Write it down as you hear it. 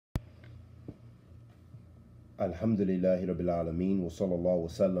Alhamdulillahi Rabbil Alameen wa sallallahu wa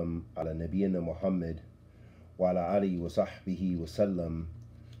sallam ala nabiyyina Muhammad wa ala alihi wa sahbihi wa sallam.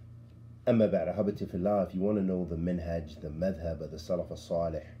 Amma ba'da, habati fillah, if you want to know the Manhaj, the madhab of the Salaf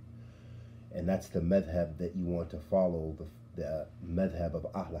as-Salih, and that's the madhab that you want to follow, the madhab of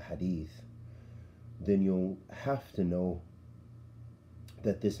Ahl Hadith, then you'll have to know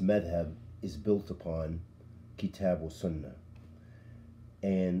that this madhab is built upon Kitab wa Sunnah,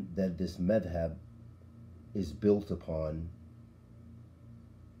 and that this madhab is built upon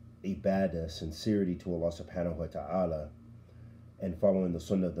ibadah, sincerity to Allah subhanahu wa ta'ala, and following the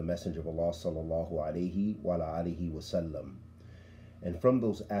sunnah of the Messenger of Allah sallallahu alayhi wa alihi wa sallam. And from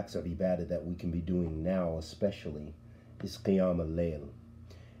those acts of ibadah that we can be doing now especially is qiyam al-layl,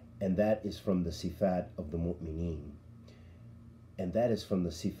 and that is from the sifat of the mu'mineen, and that is from the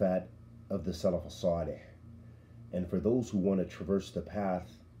sifat of the Salaf as-Salih. And for those who want to traverse the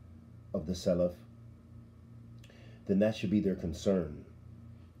path of the Salaf, then that should be their concern,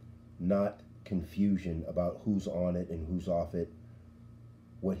 not confusion about who's on it and who's off it,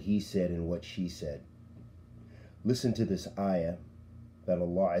 what he said and what she said. Listen to this ayah that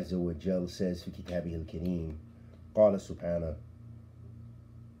Allah Azza wa Jal says في كتابه الكريم. قال سبحانه,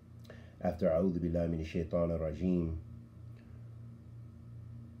 after أعوذ بالله من الشيطان الرجيم,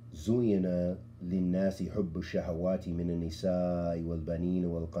 زين للناس حب الشهوات من النساء والبنين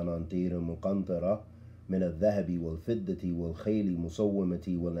والقناطير المقنطرة من الذهب والفضة والخيل المسومة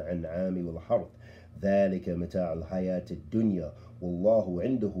والأنعام والحرث ذلك متاع الحياة الدنيا والله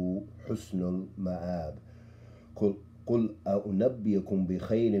عنده حسن المآب قل أنبئكم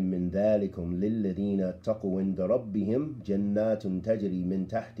بخير من ذلكم للذين اتقوا عند ربهم جنات تجري من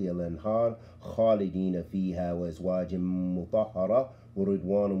تحتها الأنهار خالدين فيها وأزواج مطهرة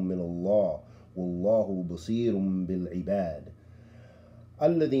ورضوان من الله والله بصير بالعباد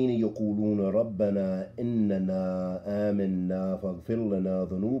الذين يقولون ربنا إننا آمنا فاغفر لنا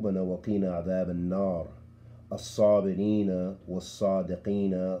ذنوبنا وقنا عذاب النار الصابرين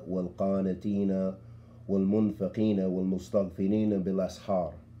والصادقين والقانتين والمنفقين والمستغفرين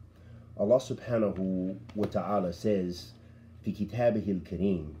بالأسحار. Allah subhanahu wa ta'ala says في كتابه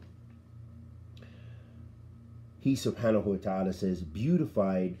الكريم, He subhanahu wa ta'ala says,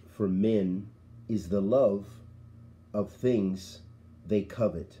 beautified for men is the love of things they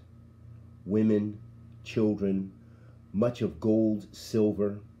covet, women, children, much of gold,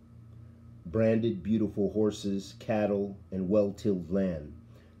 silver, branded beautiful horses, cattle, and well-tilled land.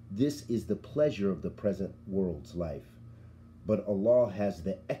 This is the pleasure of the present world's life. But Allah has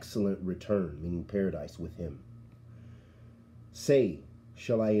the excellent return, meaning paradise, with Him. Say,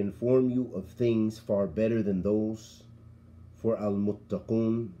 shall I inform you of things far better than those? For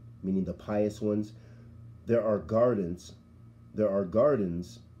al-muttaqun, meaning the pious ones, there are gardens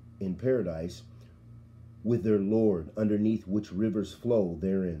in paradise with their Lord, underneath which rivers flow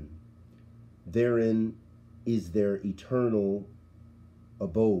therein. Therein is their eternal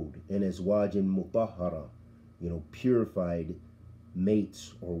abode, and azwajin mutahhara, purified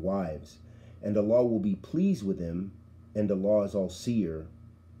mates or wives. And Allah will be pleased with them, and Allah is all seer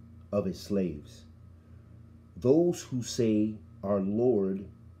of His slaves. Those who say, our Lord,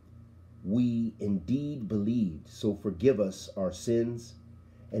 we indeed believed, so forgive us our sins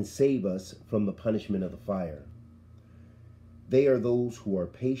and save us from the punishment of the fire. They are those who are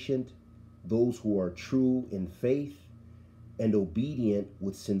patient, those who are true in faith and obedient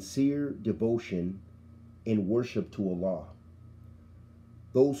with sincere devotion in worship to Allah.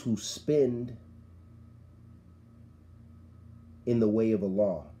 Those who spend in the way of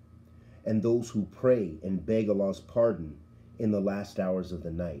Allah, and those who pray and beg Allah's pardon in the last hours of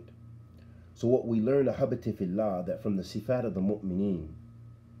the night. So what we learn, ahabati fillah, that from the sifat of the mu'mineen,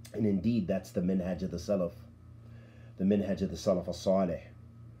 and indeed that's the manhaj of the Salaf, the manhaj of the Salaf as-Salih,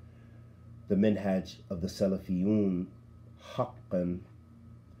 the manhaj of the Salafiyun haqqan,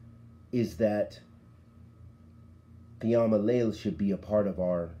 is that qiyam al-layl should be a part of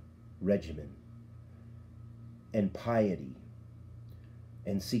our regimen, and piety,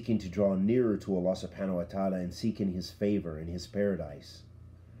 and seeking to draw nearer to Allah subhanahu wa ta'ala, and seeking His favor and His paradise,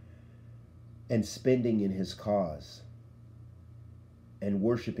 and spending in His cause, and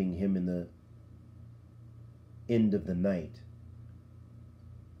worshiping Him in the end of the night,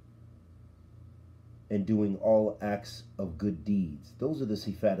 and doing all acts of good deeds. Those are the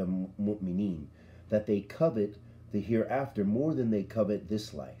sifat of mu'mineen, that they covet the hereafter more than they covet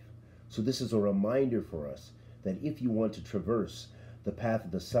this life. So this is a reminder for us that if you want to traverse the path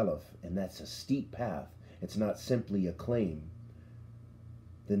of the Salaf, and that's a steep path, it's not simply a claim,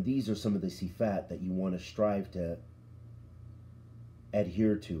 then these are some of the sifat that you want to strive to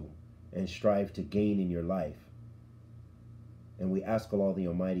adhere to and strive to gain in your life. And we ask Allah the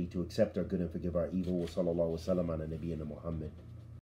Almighty to accept our good and forgive our evil. Wa sallallahu wa sallam ala nabiyyina Muhammad.